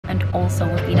also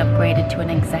we've been upgraded to an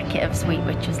executive suite,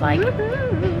 which is like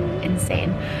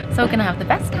insane. So we're gonna have the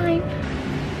best time.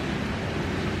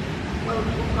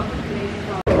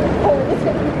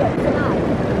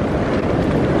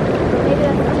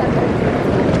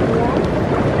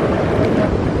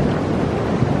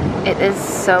 It is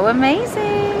so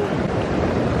amazing.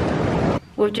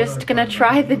 We're just gonna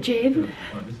try the gin.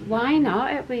 Why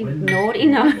not? It'd be naughty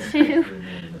not to.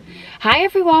 Hi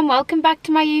everyone, welcome back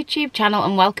to my YouTube channel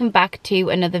and welcome back to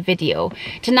another video.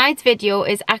 Tonight's video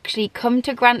is actually come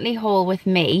to Grantley Hall with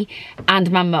me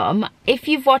and my mum. If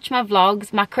you've watched my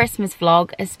vlogs, my Christmas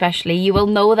vlog especially, you will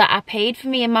know that I paid for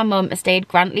me and my mum to stay at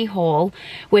Grantley Hall,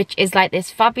 which is like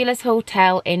this fabulous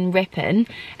hotel in Ripon.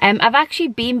 I've actually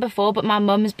been before, but my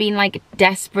mum's been like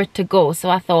desperate to go,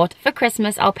 so I thought for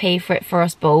Christmas I'll pay for it for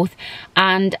us both,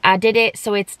 and I did it.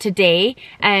 So it's today,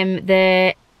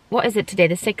 what is it today?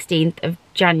 The 16th of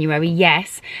January,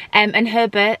 yes. And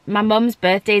my mum's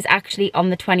birthday is actually on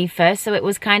the 21st, so it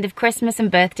was kind of Christmas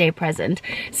and birthday present.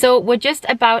 So we're just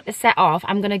about to set off.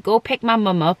 I'm gonna go pick my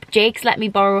mum up. Jake's let me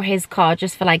borrow his car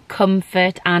just for like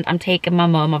comfort, and I'm taking my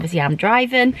mum. Obviously I'm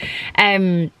driving.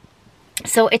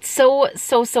 So it's so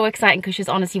exciting because she's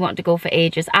honestly wanted to go for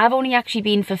ages. I've only actually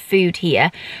been for food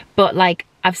here, but like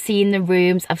I've seen the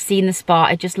rooms, I've seen the spa,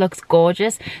 it just looks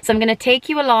gorgeous. So I'm going to take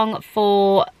you along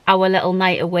for our little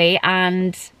night away,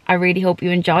 and I really hope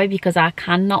you enjoy because I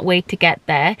cannot wait to get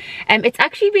there. It's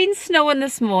actually been snowing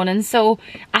this morning, so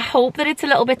I hope that it's a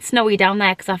little bit snowy down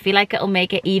there because I feel like it'll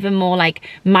make it even more like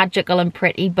magical and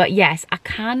pretty. But yes, I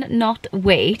cannot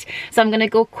wait. So I'm going to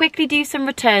go quickly do some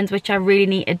returns, which I really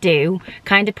need to do.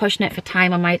 Kind of pushing it for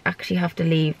time. I might actually have to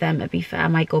leave them, to be fair. I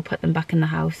might go put them back in the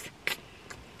house.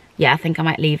 Yeah, I think I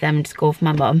might leave them and just go for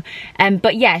my mum.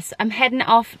 But yes, I'm heading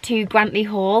off to Grantley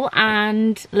Hall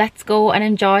and let's go and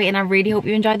enjoy, and I really hope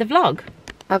you enjoy the vlog.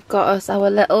 I've got us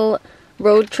our little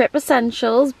road trip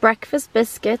essentials, breakfast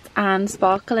biscuits and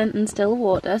sparkling and still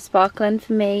water. Sparkling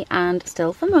for me and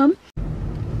still for mum.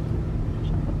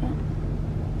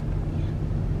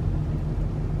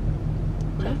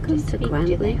 Welcome to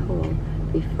Grantley Hall.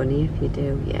 It'd be funny if you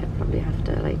do. Yeah, probably have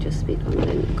to like just speak on the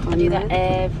I do that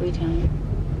every time.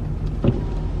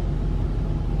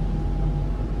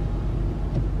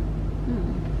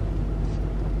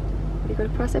 You got to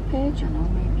press it, Paige? I know,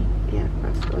 maybe. Yeah,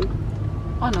 press one.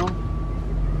 Oh no.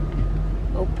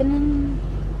 Opening.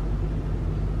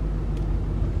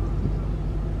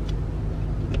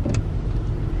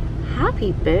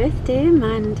 Happy birthday,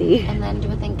 Mandy. And then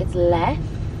do I think it's left?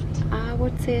 I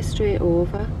would say straight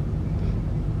over.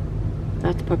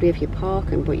 That's probably if you're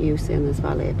parking, but you saying there's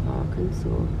valet parking,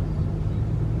 so.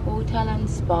 Hotel and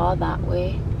spa that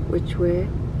way. Which way?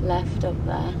 Left up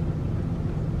there.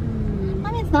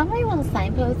 I mean, it's not very well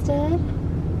signposted.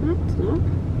 No, it's not.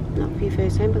 Not for your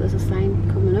first time, but there's a sign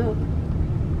coming up.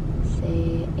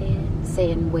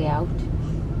 Saying way out.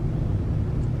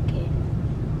 Okay.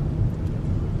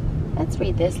 Let's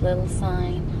read this little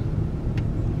sign.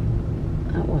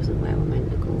 That wasn't where we're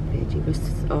meant to go, Paige. It was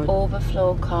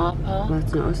overflow car park. Well,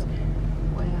 that's not us.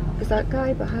 Wow. Is that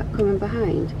guy coming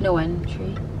behind? No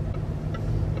entry.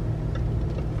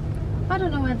 I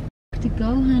don't know where to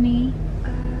go, honey.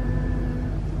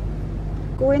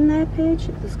 Go in there, Paige.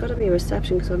 There's got to be a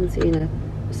reception because I haven't seen a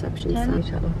reception sign.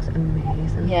 That looks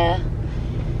amazing. Yeah.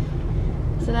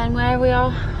 So then where we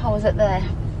are? Oh, was it there?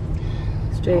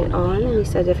 Straight on, and he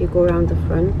said if you go around the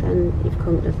front, then you've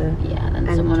come to the then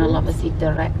entrance. Someone will obviously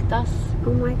direct us.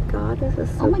 Oh my God, this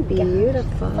is so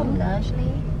beautiful. So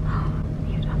lovely.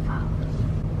 Beautiful.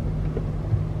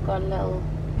 Got a little.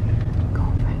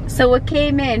 So we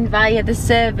came in via the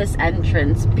service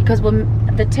entrance because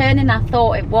the turning I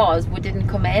thought it was, we didn't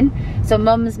come in. So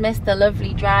Mum's missed the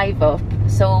lovely drive up.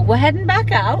 So we're heading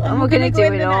back out and we're going to do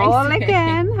it all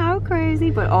again. How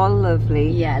crazy, but all lovely.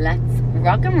 Yeah, let's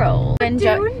rock and roll.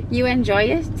 You enjoy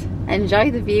it.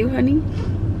 Enjoy the view, honey.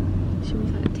 Should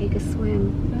we take a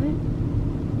swim?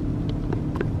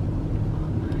 Oh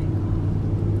my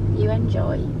God. You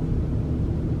enjoy.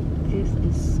 This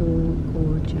is so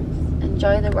gorgeous.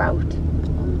 Enjoy the route.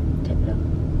 Tip it up.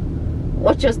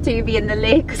 Watch us two be in the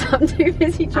lake because I'm too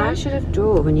busy driving. I should have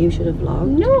drove and you should have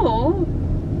vlogged. No.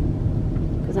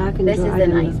 Because I can This drive. is the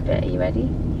nice bit. Are you ready?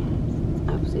 Yes. It's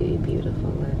absolutely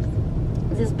beautiful.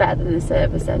 This is better than the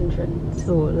service entrance.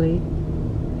 Totally.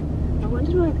 I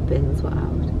wondered why the bins were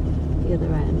out. The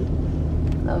other end.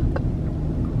 Look.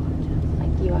 Gorgeous.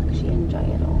 Like you actually enjoy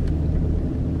it all.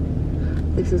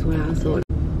 This is where I thought.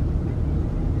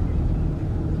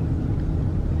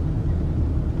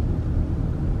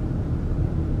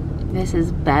 This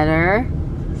is better.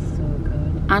 This is so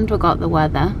good. And we got the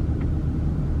weather.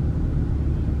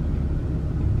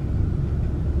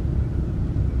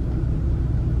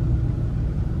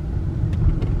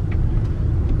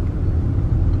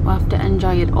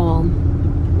 enjoy it all.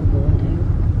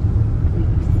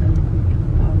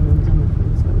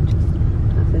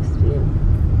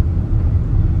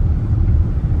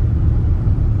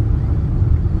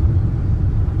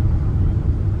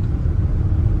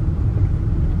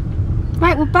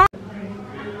 Right, we're back.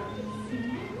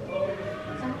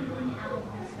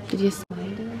 Did you see that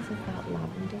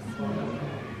lavender smell?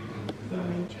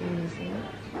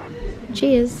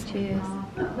 Cheers. Cheers.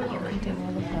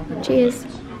 Cheers.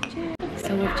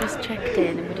 So we've just checked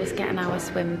in and we're just getting our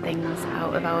swim things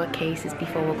out of our cases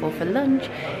before we go for lunch.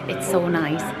 It's so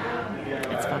nice.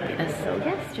 It's fabulous. So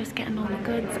yes, just getting all the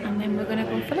goods and then we're gonna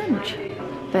go for lunch.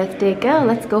 Birthday girl,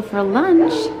 let's go for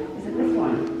lunch. Is it this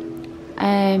one?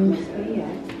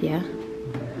 Yeah.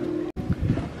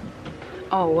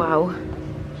 Oh wow.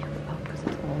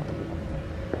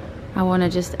 I want to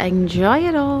just enjoy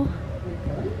it all.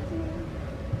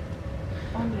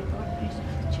 Oh my god, there's the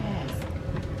chairs.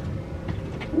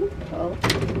 Oh,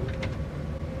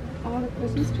 the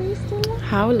Christmas tree still there?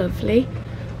 How lovely.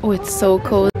 Oh, it's so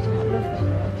cold.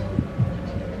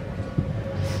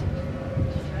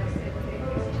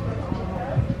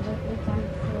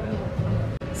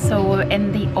 So we're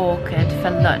in the Orchid for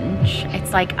lunch.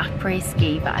 It's like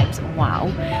après-ski vibes.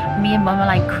 Wow. Me and Mum are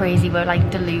like crazy. We're like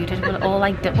deluded. We're all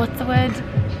like, what's the word?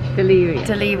 Delirious.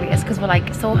 Delirious, because we're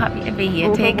like so happy to be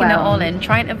here, taking it all in,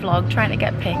 trying to vlog, trying to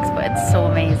get pics, but it's so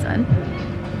amazing.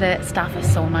 The staff is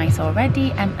so nice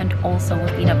already, and also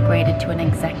we've been upgraded to an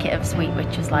executive suite,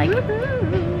 which is like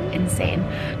insane.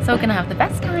 So we're gonna have the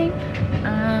best time,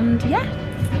 and yeah,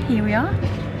 here we are.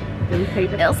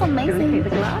 It's amazing.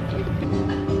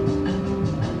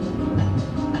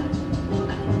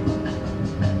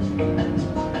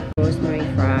 Rosemary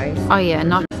fries. Oh yeah,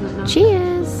 not.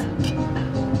 Cheers.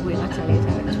 Wait, I tell you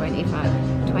that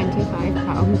 25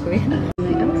 pound grain.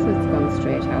 The else has gone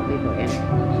straight out the grain.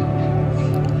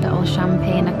 Little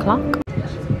champagne o'clock.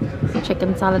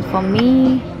 Chicken salad for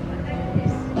me.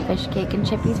 Fish cake and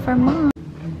chippies for Mom.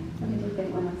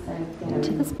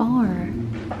 To the bar.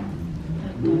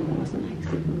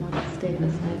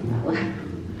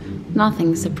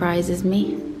 Nothing surprises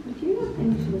me.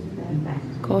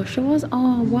 Of course she was.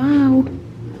 Oh wow.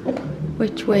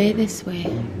 Which way? This way.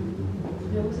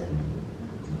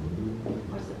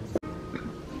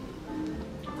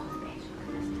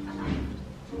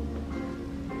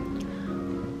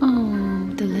 Oh,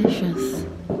 delicious.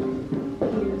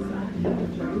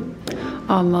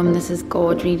 Oh Mum, this is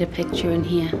gorgeous. We need a picture in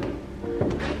here.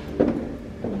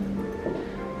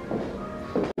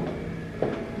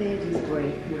 Ladies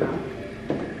break now.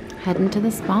 Heading to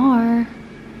the spa.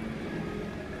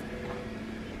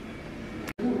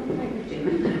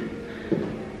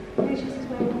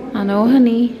 I know,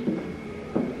 honey.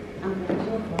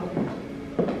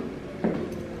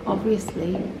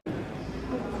 Obviously.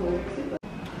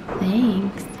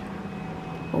 Thanks.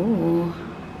 Oh.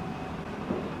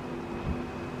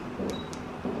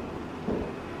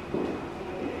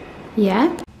 Yeah?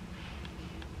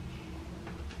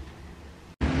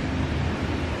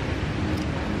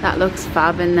 That looks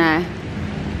fab in there.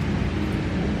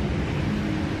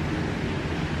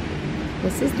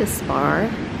 This is the spa.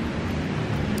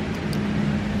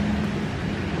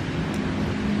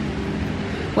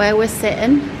 Where we're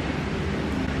sitting.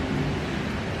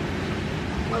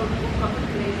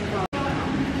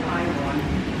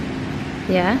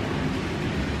 Yeah.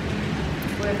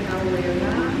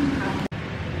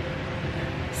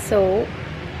 So,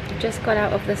 just got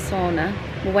out of the sauna.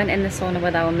 We went in the sauna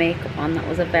with our makeup on. That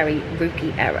was a very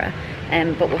rookie error.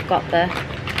 But we've got the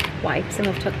wipes and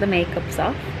we've took the makeups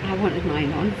off. I wanted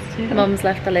mine on too. Mum's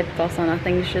left the lip gloss on. I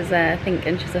think she's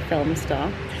thinking she's a film star.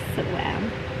 So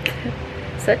am.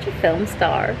 Such a film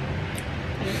star.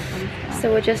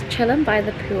 So we're just chilling by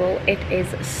the pool. It is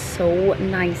so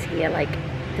nice here. Like,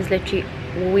 there's literally,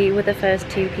 we were the first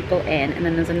 2 people in, and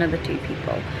then there's another 2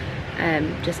 people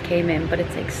just came in, but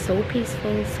it's like so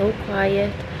peaceful, so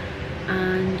quiet,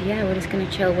 and yeah, we're just gonna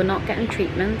chill. We're not getting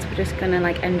treatments, we're just gonna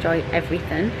like enjoy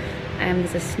everything.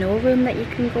 There's a snow room that you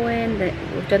can go in.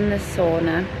 We've done the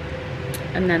sauna,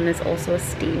 and then there's also a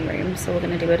steam room, so we're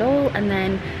gonna do it all, and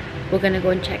then we're gonna go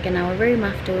and check in our room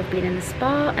after we've been in the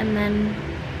spa, and then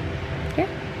yeah,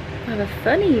 have a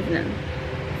fun evening,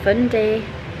 fun day.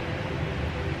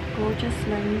 Gorgeous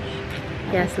lunch.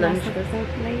 Yes, lunch was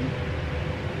lovely.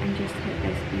 And just hit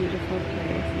this beautiful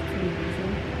place. It's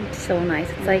amazing. It's so nice.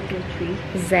 It's like a treat.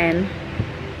 Zen.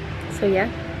 So yeah.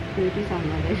 Boobies on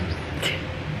the lips.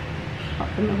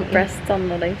 Breasts on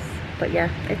the loose. But yeah,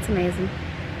 it's amazing.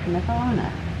 Never on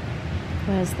it.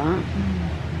 Where's that?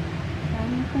 Down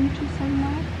the country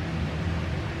somewhere.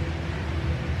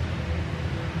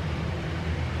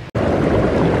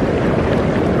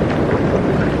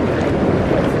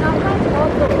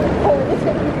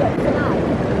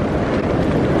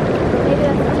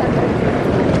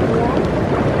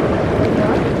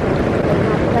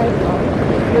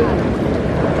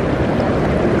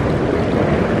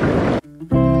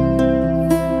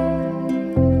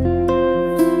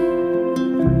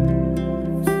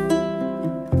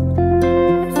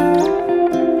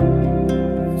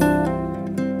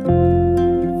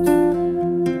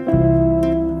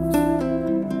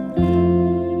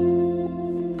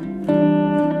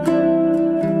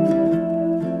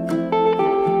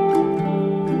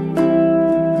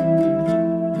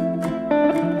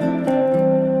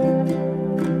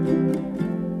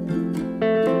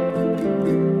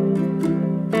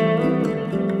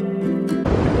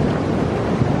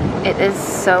 It is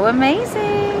so amazing.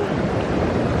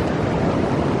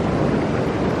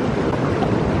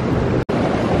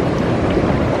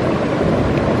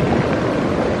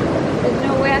 There's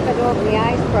no way I could open the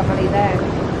eyes properly there.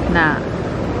 Nah.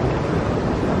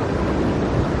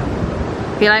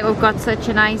 Feel like we've got such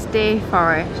a nice day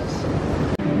for it.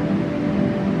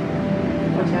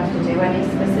 What do you have to do? Any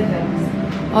specifics?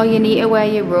 Oh, you need to wear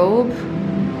your robe.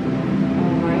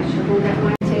 Alright, should we get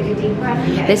my take a deep breath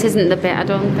again? This isn't the bit, I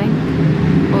don't think.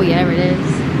 Oh yeah, it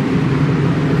is.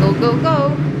 Go, go,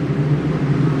 go.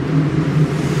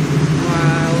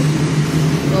 Wow.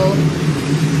 Go.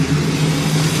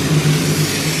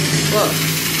 Whoa.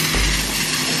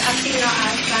 It's actually not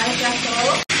outside, that's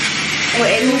all.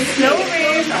 We're in the snow room.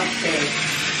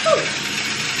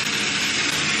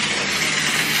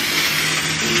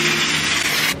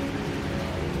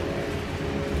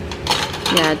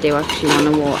 Yeah, I do actually want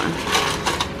the water.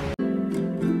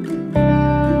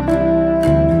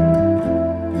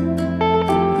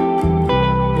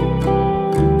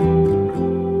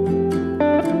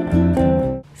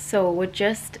 So we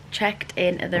just checked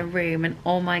into the room and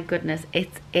oh my goodness,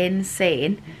 it's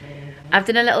insane. I've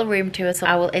done a little room tour, so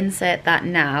I will insert that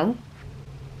now.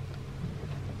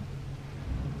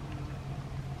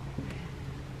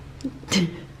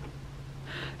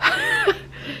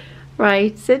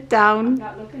 Right, sit down.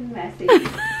 Not looking messy.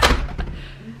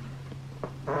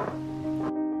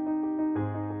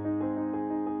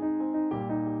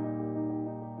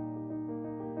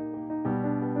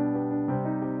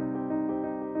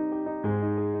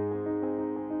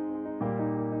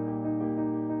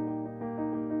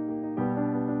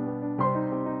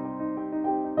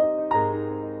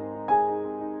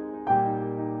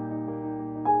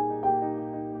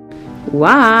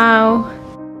 Wow.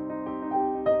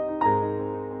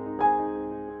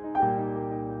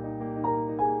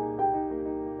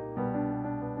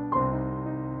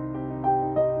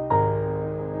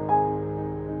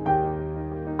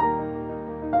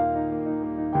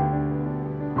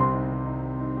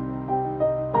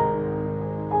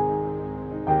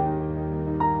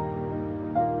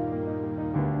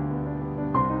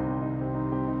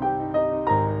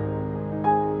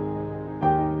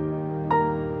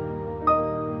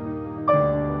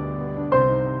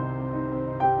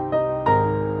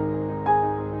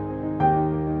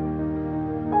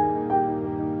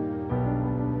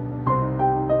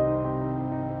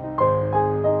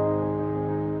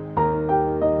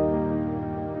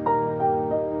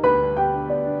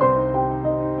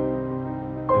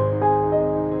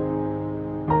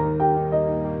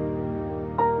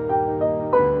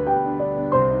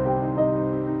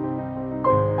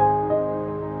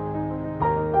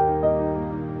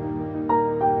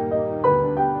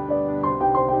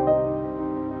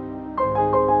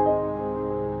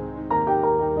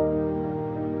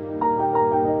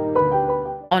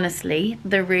 Honestly,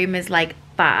 the room is like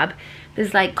fab.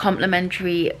 There's like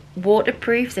complimentary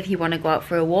waterproofs if you want to go out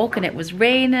for a walk and it was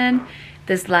raining.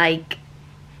 There's like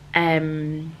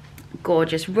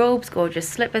gorgeous robes, gorgeous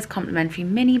slippers, complimentary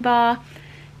mini bar.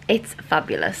 It's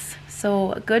fabulous.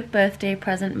 So a good birthday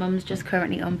present. Mum's just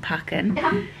currently unpacking.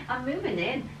 I'm moving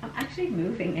in. I'm actually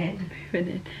moving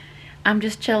in. I'm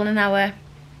just chilling in our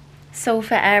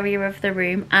sofa area of the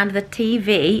room, and the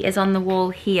TV is on the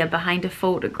wall here behind a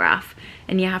photograph,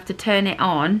 and you have to turn it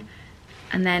on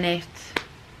and then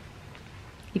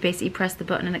you basically press the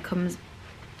button and it comes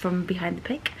from behind the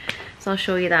pic. So I'll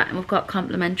show you that. And we've got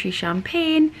complimentary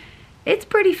champagne. It's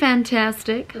pretty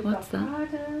fantastic. What's that?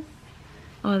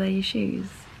 Oh, they're your shoes.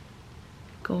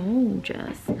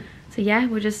 Gorgeous. So yeah,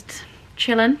 we're just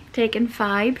chilling, taking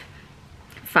five,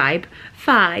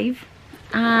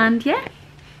 and yeah,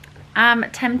 I'm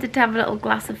tempted to have a little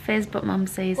glass of fizz, but Mum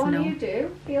says no. What do you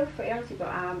do? Feel free, actually, but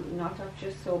I'm not. I've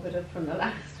just sobered up from the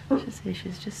last one.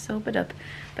 She's just sobered up,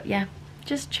 but yeah,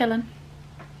 just chilling.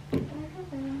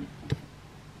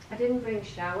 I didn't bring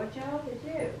shower gel, did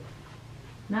you?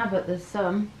 No, but there's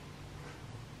some.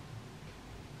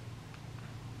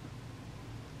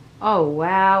 Oh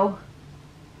wow.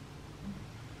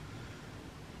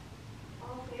 Oh,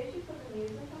 Paige, you put the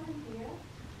music on here.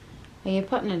 Are you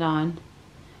putting it on?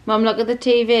 Mum, look at the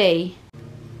TV.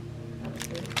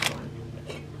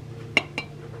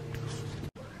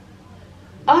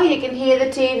 Oh, you can hear the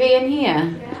TV in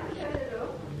here. Yeah, turn it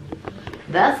up.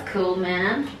 That's cool,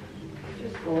 man.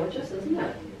 Just gorgeous, isn't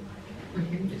it?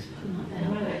 Just putting that there.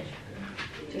 Right.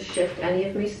 Just shift any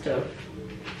of my stuff.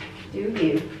 Do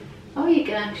you? Oh, you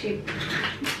can actually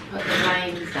put the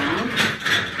lines down.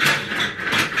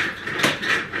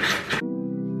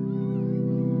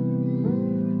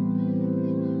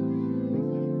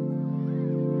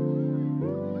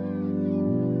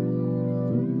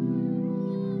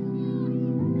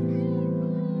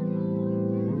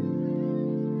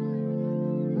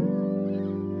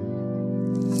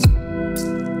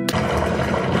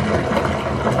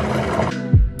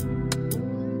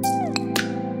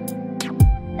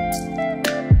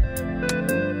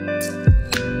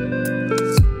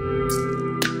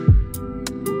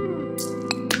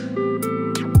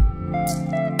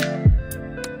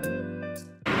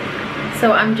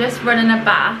 So I'm just running a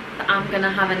bath. I'm gonna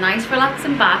have a nice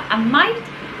relaxing bath. I might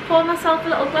pour myself a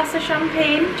little glass of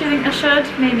champagne. Do you think I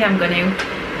should? Maybe I'm gonna.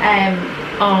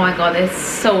 Oh my god, it's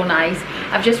so nice.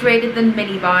 I've just raided the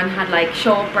minibar and had like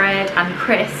shortbread and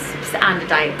crisps and a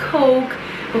Diet Coke.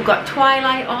 We've got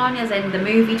Twilight on, as in the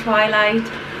movie Twilight.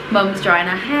 Mum's drying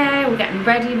her hair, we're getting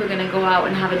ready. We're gonna go out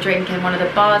and have a drink in one of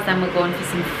the bars, then we're going for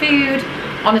some food.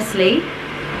 Honestly,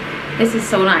 this is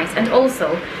so nice. And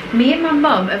also, me and my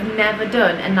mum have never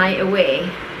done a night away,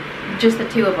 just the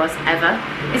two of us, ever.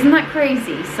 Isn't that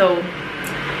crazy? So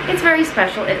it's very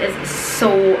special. It is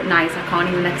so nice. I can't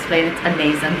even explain. It's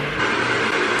amazing.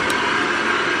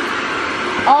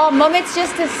 Oh, Mum, it's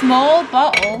just a small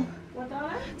bottle. What,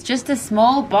 darling? It's just a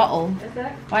small bottle. Is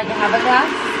it? Why don't you have a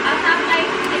glass? I'll have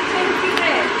like a chunky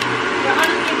bit. But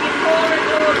honestly, if you pour it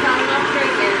loads, I'll not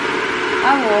drink it.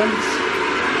 I won't.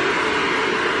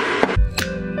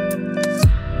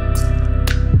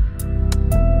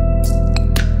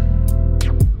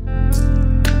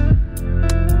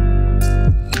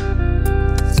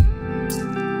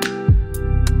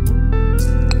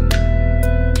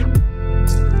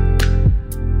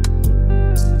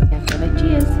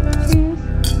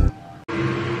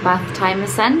 Bath time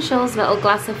essentials, little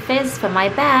glass of fizz for my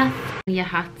bath. Your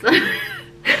hat.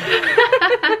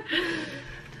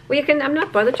 Well, you can. I'm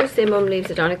not bothered. Just say Mum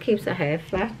leaves it on. It keeps her hair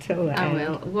flat till the I end.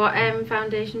 will. What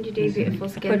foundation do you do? Beautiful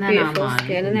Skin. Put Then Beautiful on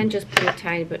Skin, and then just put a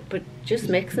tiny bit. But just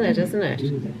mixing it, isn't it?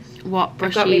 What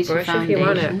brush I've got you my use for brush if you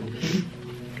want it. foundation?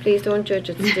 Please don't judge.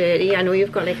 It's dirty. I know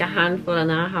you've got like a handful,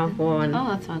 and I have one. Oh,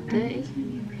 that's not dirty.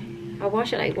 I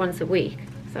wash it like once a week.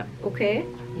 Is that okay?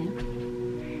 Yeah.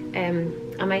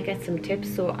 I might get some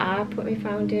tips. So I put my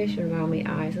foundation around my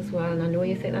eyes as well, and I know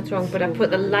you think that's wrong, but I put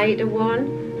the lighter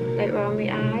one like around my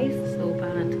eyes. So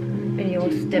bad. And you're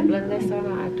stippling this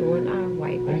on. I don't. I'm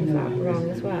white, but is that wrong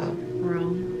as well?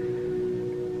 Wrong.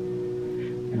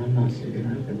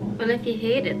 Well, if you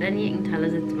hate it, then you can tell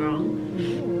us it's wrong.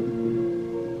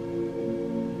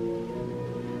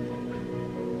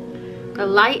 The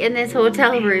light in this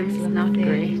hotel room is not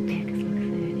great.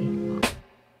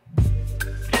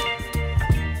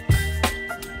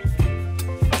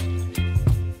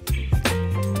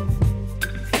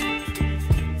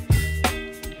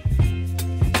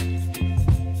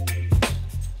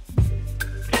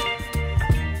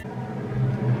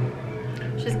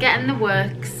 She's getting the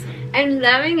works. I'm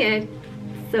loving it.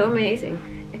 So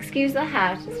amazing. Excuse the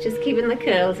hat. It's just keeping the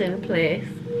curls in place.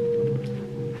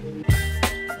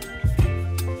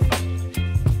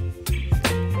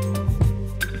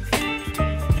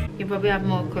 You probably have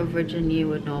more coverage than you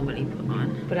would normally put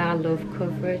on. But I love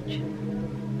coverage.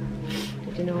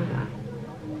 Did you know that?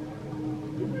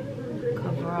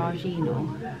 Coverage, you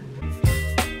know.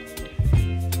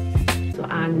 So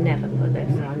I never put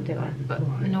this on, do I? But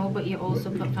no, but you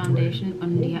also put foundation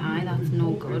under your eye. That's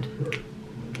no good.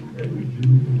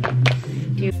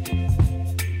 Do you?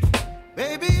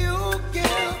 Baby, you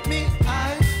give me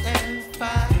ice and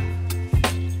fire.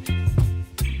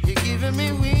 You're giving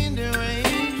me wind and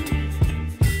rain.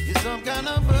 You're some kind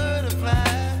of butterfly.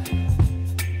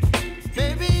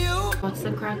 Baby, you. What's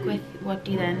the crack with what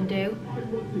do you then do?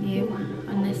 You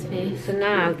on this face. So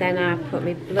now, then I put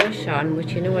my blush on,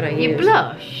 which you know what I use. You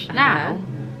blush now.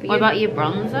 But What about your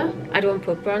bronzer? I don't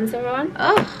put bronzer on.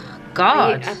 Oh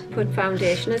God. I put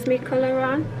foundation as my colour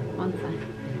on. One sec.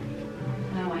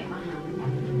 No, wait, my hand.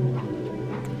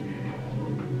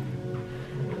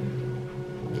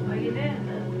 What are you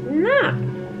doing? Nah.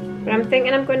 But I'm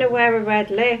thinking I'm going to wear a red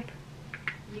lip.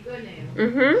 You going to?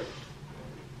 Mm-hmm.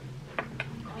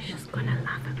 She's going to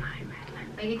laugh at my red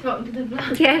lip. Are you talking to the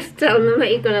vlog? Yes, tell them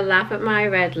that you're going to laugh at my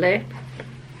red lip.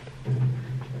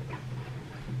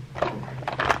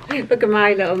 Look at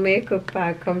my little makeup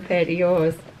bag compared to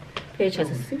yours. Paige has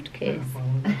a suitcase.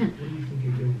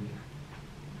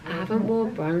 I haven't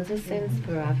worn bronzer since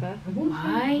forever.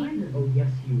 Why?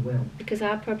 Because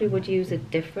I probably would use it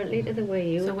differently to the way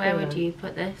you So would where put would it. you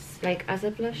put this? Like as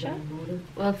a blusher?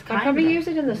 Well, it's I probably use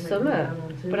it in the summer,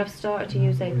 but I've started to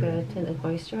use like a tinted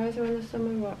moisturiser in the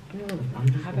summer. No, I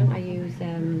haven't. I use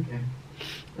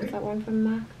what's that one from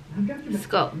MAC?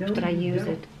 Sculpt. But I use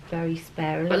it very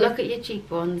sparingly. But look at your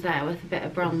cheekbones there with a bit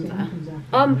of bronzer.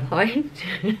 On point.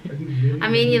 I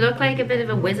mean, you look like a bit of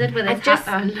a wizard with a hat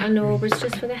on. I know, but it's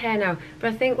just for the hair now.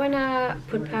 But I think when I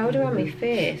put powder on my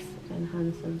face, it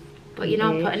enhances. But you're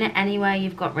not the putting age. it anywhere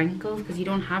you've got wrinkles, because you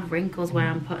don't have wrinkles where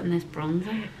I'm putting this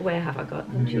bronzer. Where have I got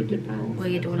them cheeky pants? Well,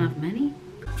 you don't have many.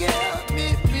 Give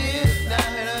me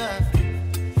midnight.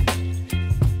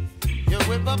 You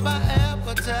whip up my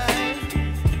appetite.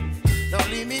 Don't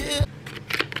leave me here.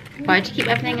 Why do you keep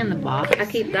everything in the box? I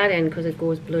keep that in because it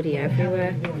goes bloody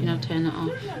everywhere. You not turn it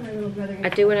off. I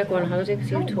do when I go on holiday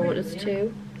because you've taught us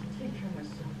to.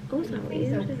 Oh, is that what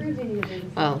you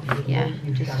did? Well, yeah,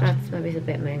 just That's maybe a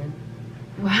bit mean.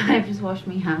 Why? I've just washed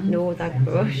my hands. No, that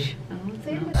brush. Oh, it's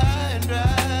not. And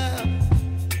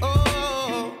drive.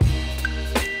 Oh,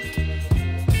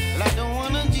 well, I don't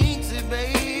wanna jinx it,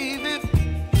 baby.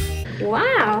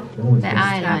 Wow. The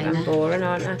I'm eyeliner. boring,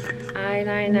 aren't I?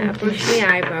 Eyeliner. I brush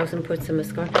my eyebrows and put some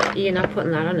mascara. You're not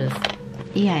putting that on us.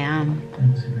 Yeah, I am.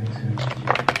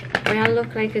 Well, I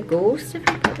look like a ghost if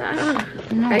I put that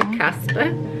on. No. Like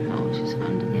Casper. Oh, it's just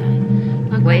under the eye.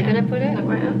 Look Where are right you up. going to put it? Look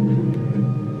right up.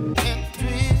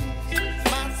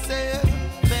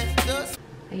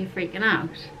 Are you freaking out?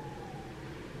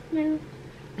 No.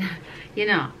 You're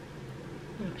not?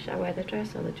 Oh, should I wear the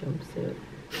dress or the jumpsuit?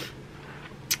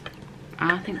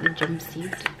 I think the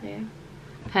jumpsuit.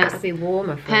 Yeah. It'll be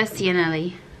warmer for Percy and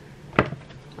Ellie.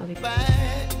 I'll be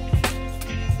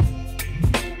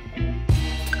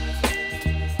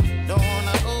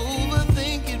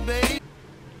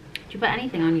Do you put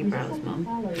anything on your brows, Mum?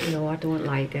 No, I don't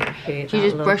like it. I hate Do you that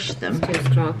just look. brush them? It's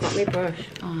too strong. Got me brush.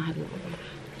 Oh, I had a little bit.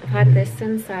 I've had this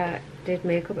since I did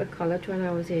makeup at college when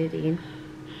I was 18.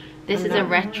 This is a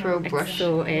retro It brush.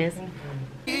 so is.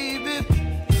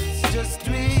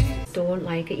 Don't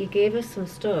like it. You gave us some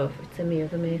stuff. It's in my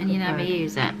other makeup And you never bag.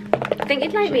 use it. I think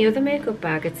you'd like my other makeup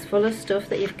bag. It's full of stuff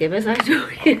that you've given us. I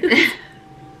don't use.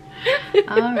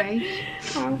 Alright.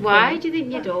 Why do you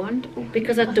think you don't?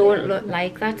 Because I don't look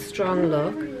like that strong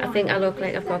look. I think I look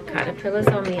like I've got caterpillars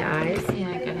on my eyes. Yeah,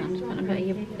 I get it. I'm just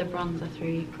putting a bit of the bronzer through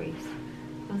your crease.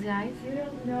 Close your eyes. You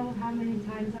don't know how many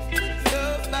times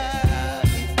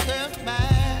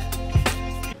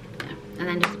And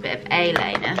then just a bit of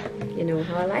eyeliner. You know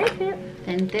how I like it.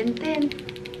 Thin, thin, thin.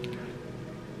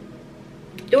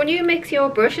 Don't you mix your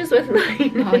brushes with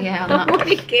mine? Oh yeah,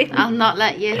 I'll not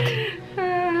let you.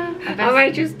 I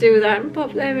might just do that and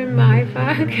pop them in my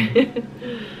bag.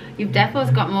 You've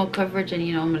definitely got more coverage than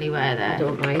you normally wear I there.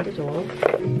 don't mind at all.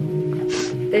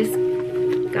 This,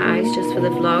 guys, just for the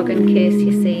vlog in case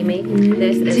you see me,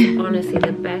 this is honestly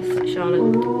the best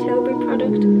Charlotte Tilbury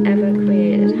product ever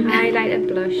created. Highlighter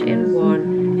blush in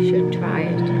one. Should try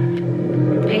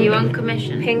it. Are you on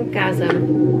commission?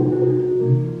 Pinkgasm.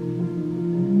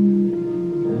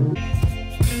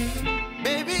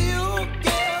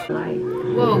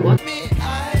 Whoa, what?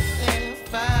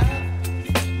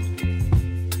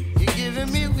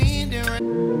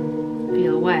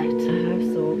 Feel wet. I have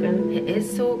soaking. It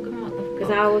is soaking. What the Because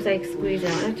fuck? I always like squeeze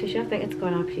out a tissue. I think it's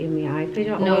gone actually in my eye. Put it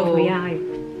all No. over my eye.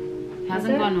 It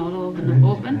hasn't Is it? gone all over.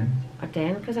 No, open. I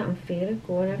didn't because I can feel it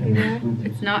going everywhere.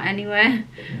 It's not anywhere.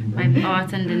 My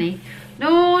heart's underneath.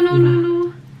 No, no, no,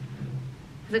 no.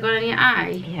 Has it gone in your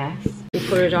eye? Yes. You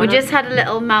put it on. We just had a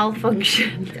little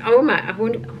malfunction. Oh my! I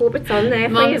hope it's on there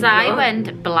for you. Mum's eye Vlog.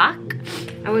 went black.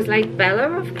 I was like Bella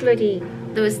of bloody.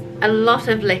 There was a lot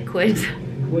of liquid.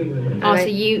 Oh, so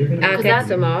you, I'll 'cause get that-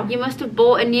 some off. you must have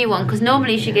bought a new one because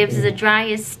normally she gives us a dry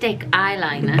as stick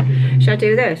eyeliner. Should I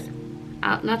do this?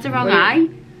 That's the wrong Wait. eye.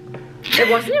 It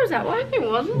wasn't. It was that one. It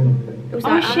wasn't. It was Oh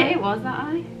that shit, eye. it was that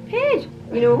eye. Paige,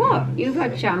 you know what? You've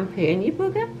had champagne, you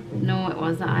bugger. No, it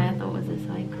was that eye. I thought it was this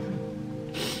eye.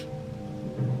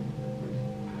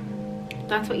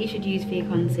 That's what you should use for your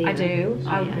concealer. I do. Oh,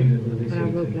 I'll, yeah. but I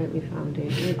look like my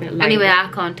foundation. A bit lighter. Anyway, I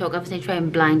can't talk. Obviously, try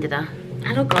and blinded her.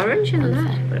 I look orange in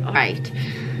that. But Right.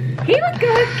 Here we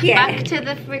go again. Back to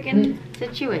the friggin'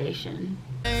 situation.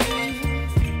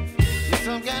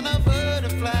 Some kind of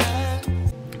butterfly.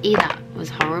 That was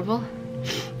horrible.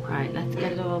 Right, let's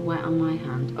get it all wet on my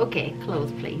hand. Okay,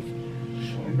 close, please.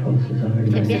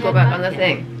 Tip your Go head back on the yeah.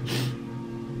 thing.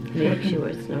 Make sure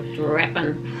it's not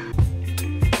dripping.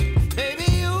 Baby,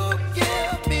 you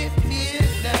give me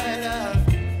midnight.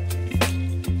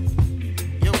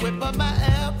 You whip up my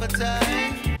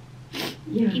appetite.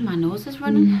 My nose is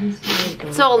running.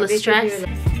 It's all the stress.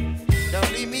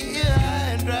 Don't leave me here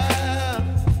high and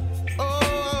dry.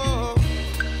 Oh,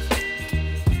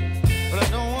 but I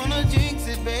don't wanna jinx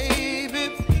it,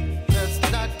 baby. Let's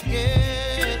not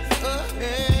get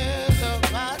ahead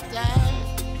of my time.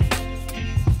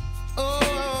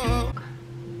 Oh,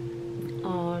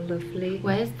 Oh, lovely.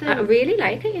 Where's I the really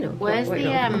like it, you know. Where's Wait,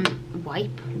 the no. wipe?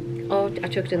 Oh, I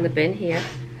chucked it in the bin here.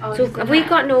 Oh, So it's have in we there.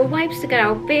 got no wipes to get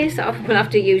our base off? We'll have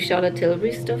to use Charlotte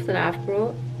Tilbury stuff that I've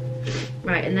brought.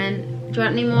 Right, and then do you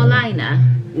want any more liner?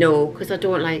 No, because I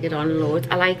don't like it on loads.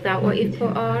 I like that what you've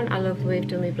put on. I love the way you've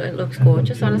done my blood. It looks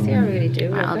gorgeous, honestly. I really do.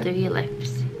 Right, love I'll do it. your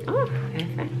lips. Oh,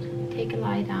 perfect. Take a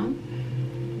lie down.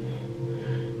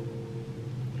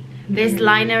 This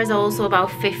liner is also about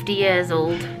 50 years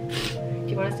old.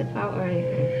 you want to step out or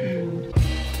anything?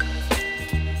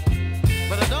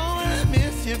 But I don't wanna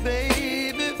miss you,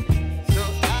 baby. So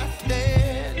I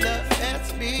stand up and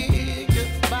speak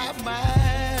just my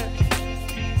mind.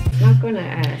 Not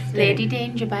gonna Lady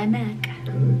Danger by Meg.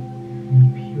 Do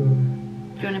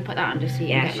you want to put that on just so you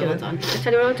can get loads on? I'll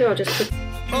tell you what I'll do, I'll just put...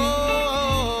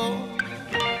 Oh,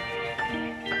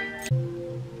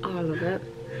 Oh, I love it.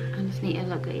 I just need to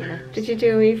look at your lips. Did you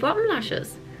do your bottom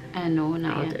lashes? No,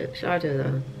 not I'll yet. do. Shall I do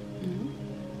that?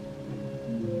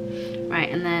 Right,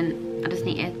 and then I just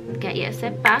need to get you to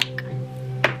sit back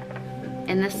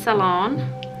in the salon.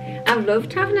 I've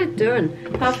loved having it done.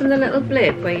 Apart from the little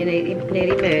blip where you nearly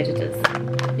murdered us.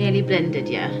 Nearly blended,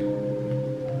 yeah.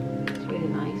 It's really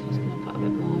nice. I'm just gonna put a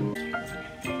bit more.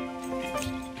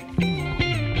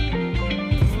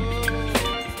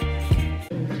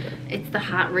 It's the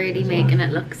hat really making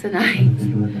it look so nice.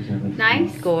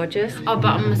 Nice? Gorgeous. Oh,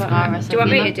 bottom mascara. So Do you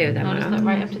want me to look- do that? No, just Mara? look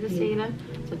right up to the ceiling.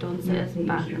 So don't sit as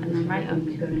back and then right up.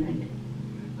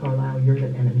 Carlisle, you're the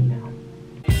enemy now.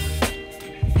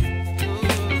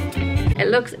 It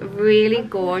looks really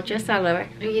gorgeous. I love it.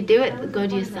 You do it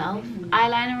good yourself.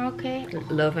 Eyeliner okay?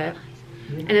 Love it.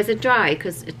 And is it dry?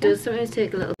 Because it does sometimes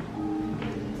take a little...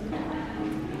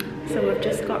 So we've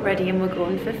just got ready and we're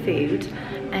going for food.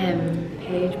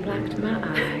 Paige blacked my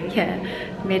eye. Yeah,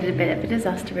 made it a bit of a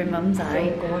disaster in Mum's eye.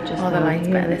 gorgeous Oh, the down light's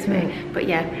here, better this isn't way. But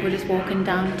yeah, we're just walking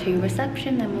down to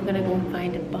reception, then we're gonna go and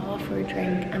find a bar for a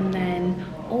drink and then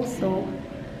also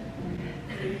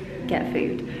get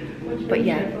food. But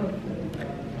yeah,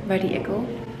 ready to go.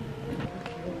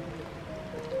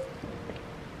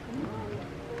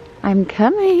 I'm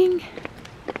coming.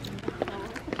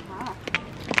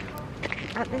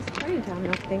 At this point, I'm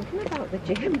not thinking about the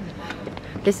gym.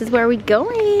 This is where we're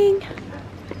going.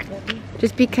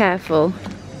 Just be careful.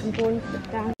 I'm going to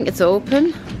sit down. It's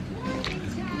open.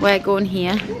 We're going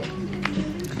here.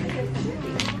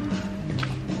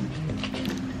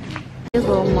 Here's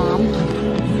little Mom.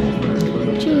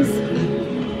 Cheese.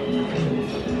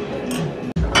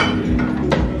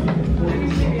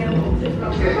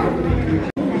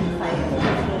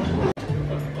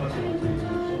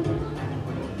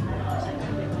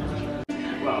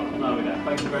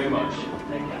 Thank you very much.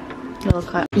 Take care. Little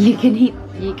cut. You can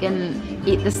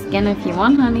eat the skin if you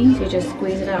want, honey. So you just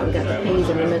squeeze it out and get the peas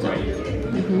in the middle.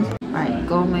 Right,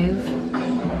 go move.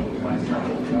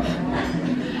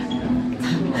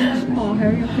 Oh,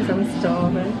 hurry up because I'm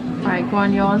starving. Right, go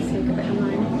on yours. Take a bit of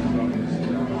mine.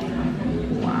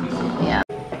 Yeah.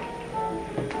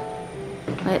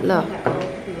 Right, look.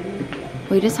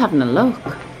 We're just having a look.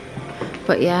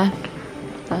 But yeah,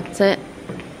 that's it.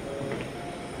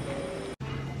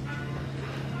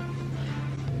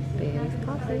 Bailey's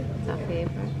coffee. It's our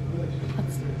favourite.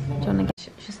 That's, do you want to get...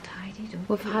 She's tidied up.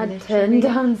 We've had turn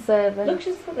down service. Look,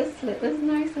 she's got the slippers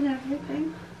nice and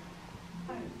everything.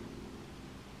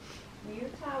 New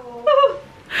towel.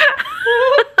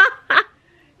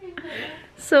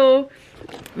 So,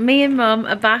 me and Mum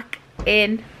are back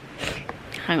in...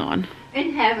 Hang on.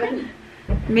 In heaven.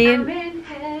 Me I'm and... in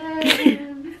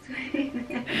heaven.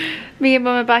 Me and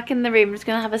Mum are back in the room. We're just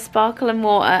going to have a sparkling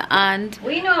water and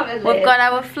We know what it we've is. got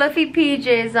our fluffy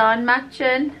PJs on,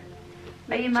 matching.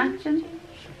 Are you matching?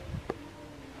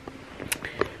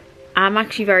 I'm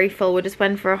actually very full. We just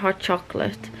went for a hot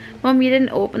chocolate. Mum, you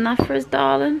didn't open that for us,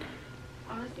 darling.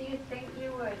 Honestly, you'd think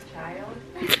you were a child.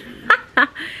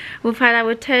 We've had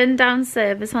our turn down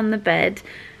service on the bed.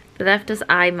 They left us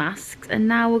eye masks and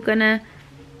now we're going to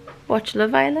watch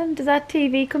Love Island. Does that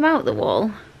TV come out the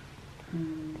wall?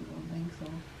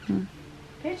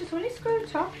 Hey, just only screw the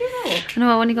top, you know. No,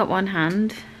 I only got one hand.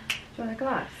 Do you want a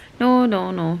glass? No, no,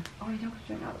 no. Oh, you don't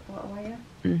drink out the bottle, are you?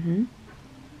 Mm-hmm.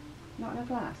 Not in a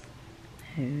glass.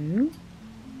 Who?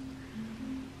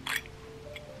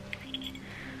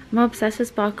 I'm obsessed with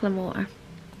sparkling water.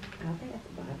 I don't think that's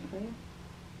bad for you.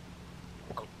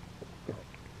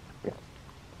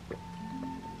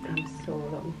 I'm so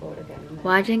looking forward to getting it.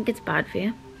 Why do you think it's bad for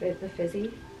you? The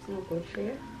fizzy, it's not good for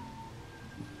you.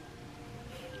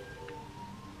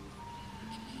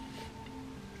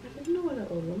 I didn't know a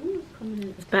little woman was coming in.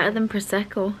 It's better than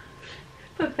Prosecco.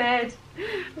 Prepared.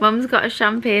 Mum's got a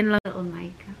champagne little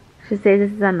nightcap. She says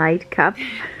this is a nightcap.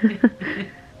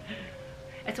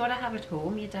 It's what I have at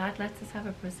home. Your dad lets us have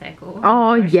a Prosecco.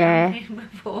 Oh, or yeah. champagne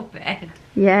before bed.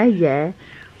 Yeah, yeah.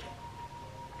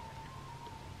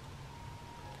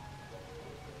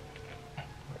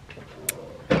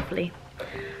 Lovely.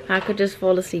 I could just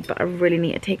fall asleep, but I really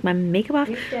need to take my makeup off.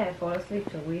 We dare fall asleep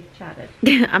till we've chatted.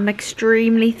 I'm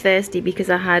extremely thirsty because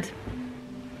I had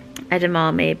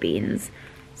edamame beans.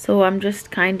 So I'm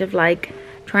just kind of like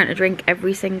trying to drink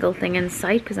every single thing in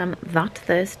sight because I'm that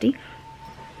thirsty.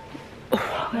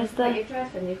 Oh, where's the...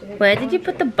 Where did you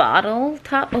put the bottle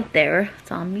top? Oh, there.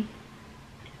 It's on me.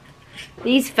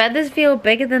 These feathers feel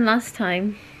bigger than last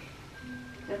time.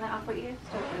 I'll put your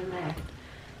stuff in there.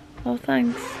 Oh,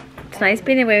 thanks. It's nice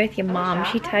being away with your mom.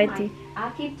 She tidies.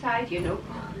 I'll keep tied, you know.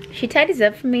 She tidies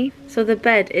up for me. So the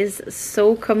bed is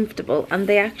so comfortable, and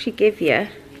they actually give you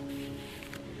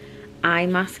eye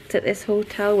masks at this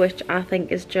hotel, which I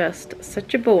think is just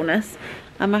such a bonus.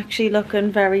 I'm actually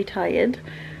looking very tired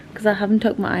because I haven't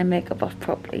took my eye makeup off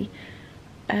properly.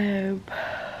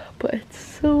 But it's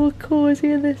so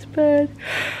cozy in this bed.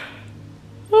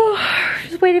 Oh,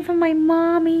 just waiting for my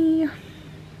mommy.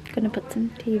 Gonna put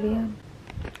some TV on.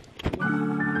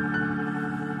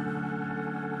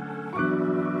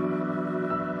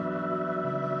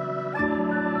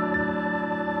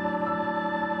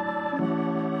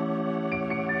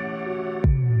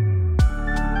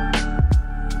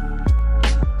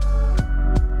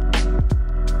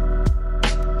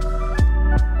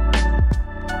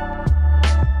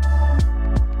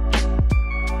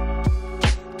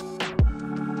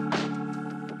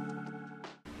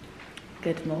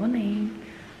 Good morning.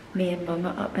 Me and Mum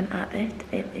are up and at it.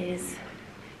 It is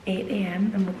 8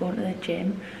 AM and we're going to the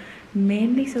gym,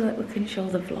 mainly so that we can show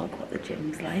the vlog what the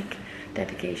gym's like.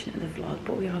 Dedication to the vlog,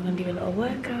 but we are going to do a little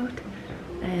workout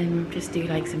and just do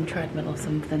like some treadmill or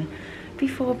something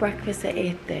before breakfast at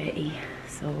 8:30.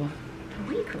 So are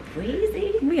we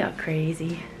crazy? We are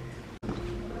crazy.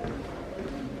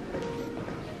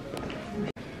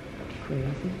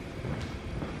 Crazy.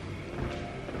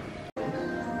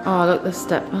 Oh, look, the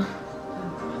stepper.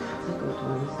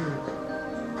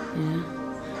 Yeah,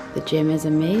 the gym is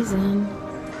amazing.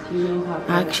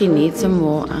 I actually need some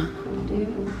water.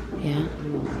 Yeah.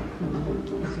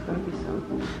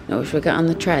 No, should we get on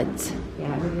the treads?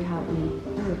 Yeah, will you help me?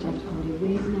 Oh, Jeff told you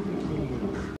weight and everything.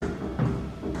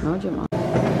 No, jump on.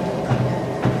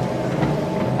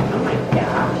 Oh my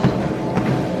gosh.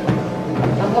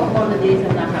 I've got one of these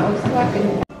in the house so I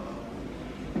can...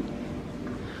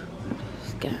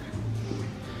 Just get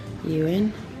you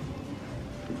in.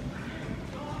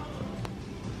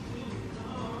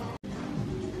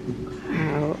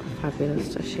 How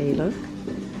fabulous does she look?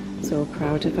 So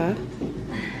proud of her.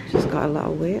 She's got a lot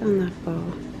of weight on that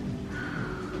bar.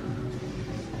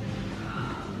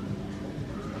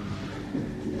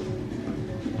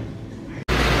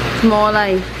 It's more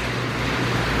like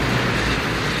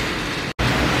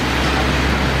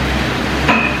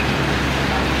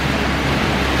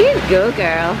you go,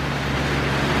 girl.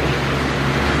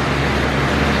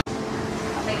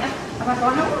 Have I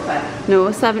gone over?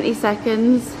 No, 70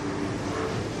 seconds.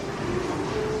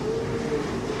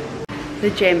 The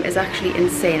gym is actually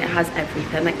insane. It has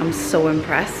everything. Like, I'm so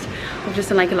impressed. We've just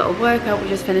done like a little workout. We're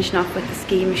just finishing off with the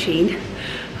ski machine.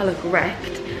 I look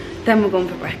wrecked. Then we're going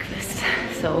for breakfast.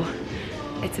 So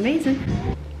it's amazing.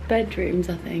 Bedrooms,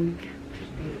 I think.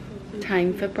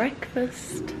 Time for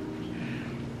breakfast.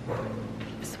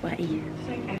 Sweaty.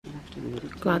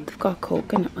 Glad they've got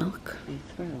coconut milk.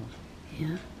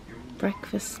 Yeah.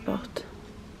 Breakfast spot.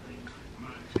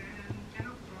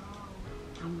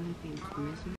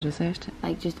 Dessert?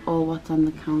 Like just all what's on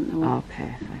the counter. Oh,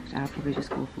 perfect. I'll probably just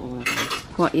go for all of those.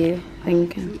 What you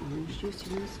thinking?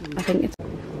 I think it's...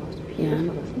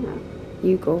 Yeah.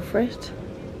 You go for it.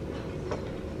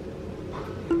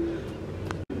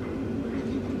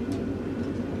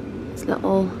 It's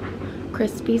little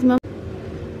crispies, Mum.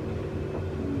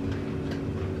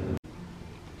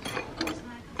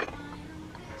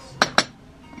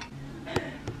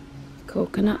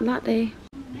 Coconut latte.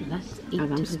 Let's eat.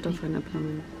 I'm stuffing a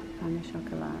pan of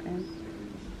chocolate in.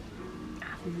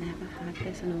 I've never had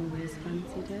this and always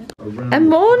fancied it. A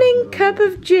morning cup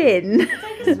of gin. It's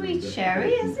like a sweet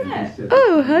sherry, isn't it?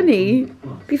 Oh, honey.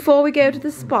 Before we go to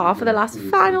the spa for the last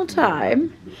final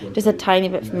time. Just a tiny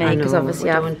bit for me, because obviously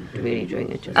I don't really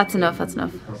drink it. Just that's enough, that's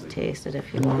enough. Just taste it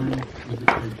if you want.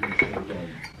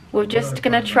 We're just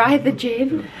gonna try the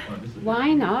gin.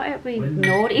 Why not? It'd be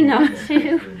naughty not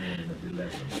to.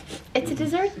 It's a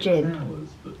dessert gin. Hours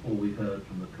before we heard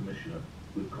from the commissioner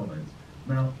with comments.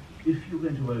 Now, if you're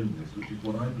going to own this, which is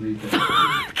what I believe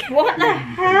What the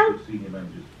hell? senior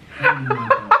managers,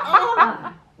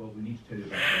 well, we need to tell you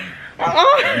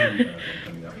about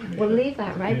coming up. We'll leave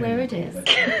that right where it is.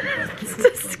 It's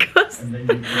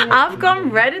disgusting. I've gone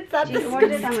red, it's that I'm going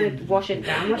disgusting. to wash it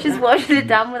down. She's washing it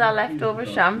down with our leftover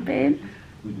champagne.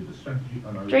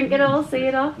 Drink it all, see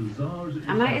it off.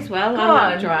 I might as well. Go I'm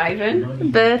on. not driving.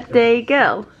 Birthday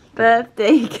girl.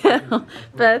 Birthday girl.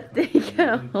 Birthday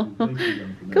girl.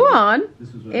 Go on.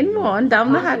 In one,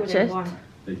 down the hatchet.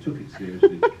 They took it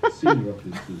seriously. Senior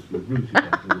officers were rooted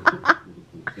out or were put before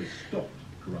the court. They stopped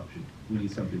corruption. We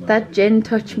need something like That gin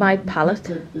touched my palate.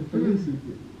 The police,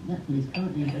 that police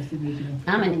currently investigating.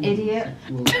 I'm an idiot.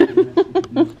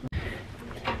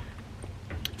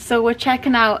 So we're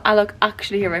checking out, I look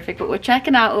actually horrific, but we're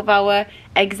checking out of our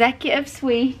executive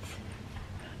suite.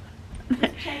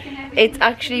 It's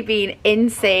actually been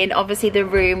insane. Obviously the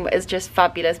room is just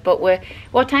fabulous, but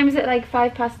what time is it, like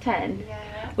 10:05? Yeah.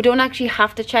 We don't actually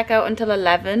have to check out until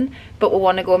 11, but we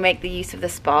want to go make the use of the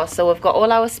spa. So we've got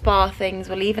all our spa things,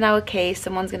 we're leaving our case,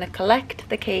 someone's going to collect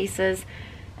the cases.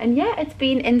 And yeah, it's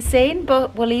been insane,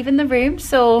 but we're leaving the room,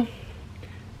 so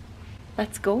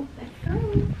let's go.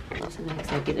 That's an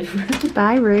executive room.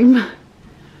 Bye room.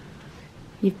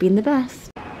 You've been the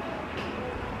best.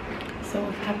 So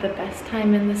we've had the best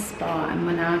time in the spa and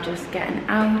we're now just getting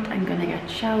out. I'm gonna get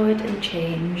showered and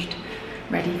changed,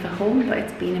 ready for home, but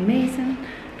it's been amazing.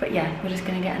 But yeah, we're just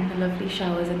gonna get in the lovely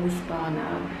showers in the spa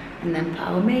now and then put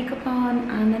our makeup on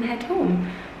and then head home.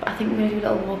 But I think we're gonna do a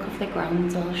little walk off the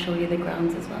grounds, so I'll show you the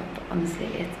grounds as well. But honestly,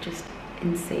 it's just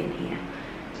insane here.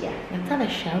 Yeah, let's have a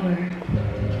shower.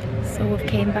 So we've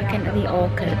came back into the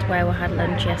Orchid where we had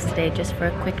lunch yesterday just for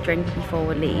a quick drink before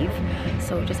we leave.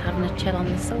 So we're just having a chill on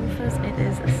the sofas. It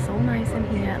is so nice in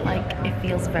here, like it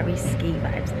feels very ski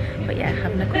vibes. But yeah,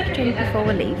 having a quick drink before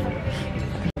we leave.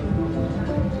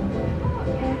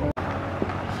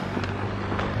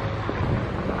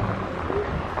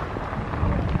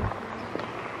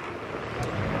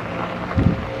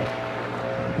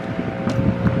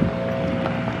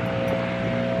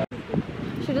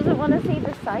 She doesn't want to see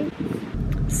the sights.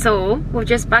 So we're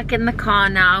just back in the car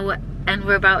now and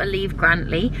we're about to leave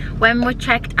Grantley. When we're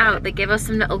checked out, they give us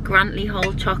some little Grantley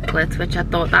Hall chocolates, which I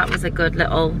thought that was a good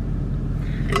little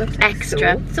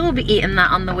extra. So we'll be eating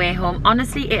that on the way home.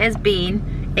 Honestly, it has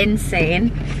been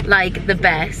insane, like the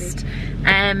best.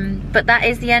 But that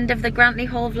is the end of the Grantley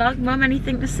Hall vlog. Mum,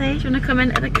 anything to say? Do you want to come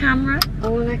into the camera?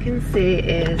 All I can say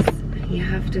is you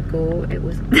have to go. It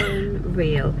was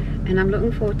unreal. And I'm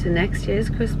looking forward to next year's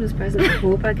Christmas present. I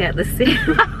hope I get the same.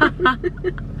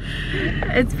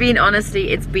 It's been, honestly,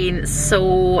 it's been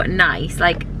so nice.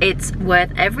 Like, it's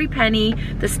worth every penny.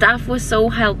 The staff was so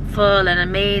helpful and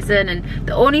amazing, and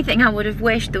the only thing I would have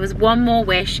wished, there was one more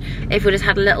wish, if we just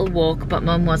had a little walk, but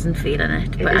Mum wasn't feeling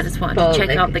it. But I just wanted to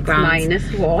check out the grounds.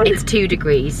 -1. It's 2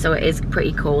 degrees, so it is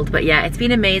pretty cold. But yeah, it's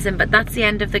been amazing. But that's the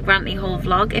end of the Grantley Hall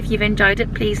vlog. If you've enjoyed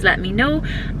it, please let me know,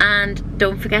 and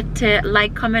don't forget to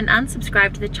like, comment and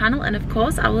subscribe to the channel. And of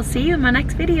course, I will see you in my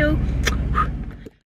next video.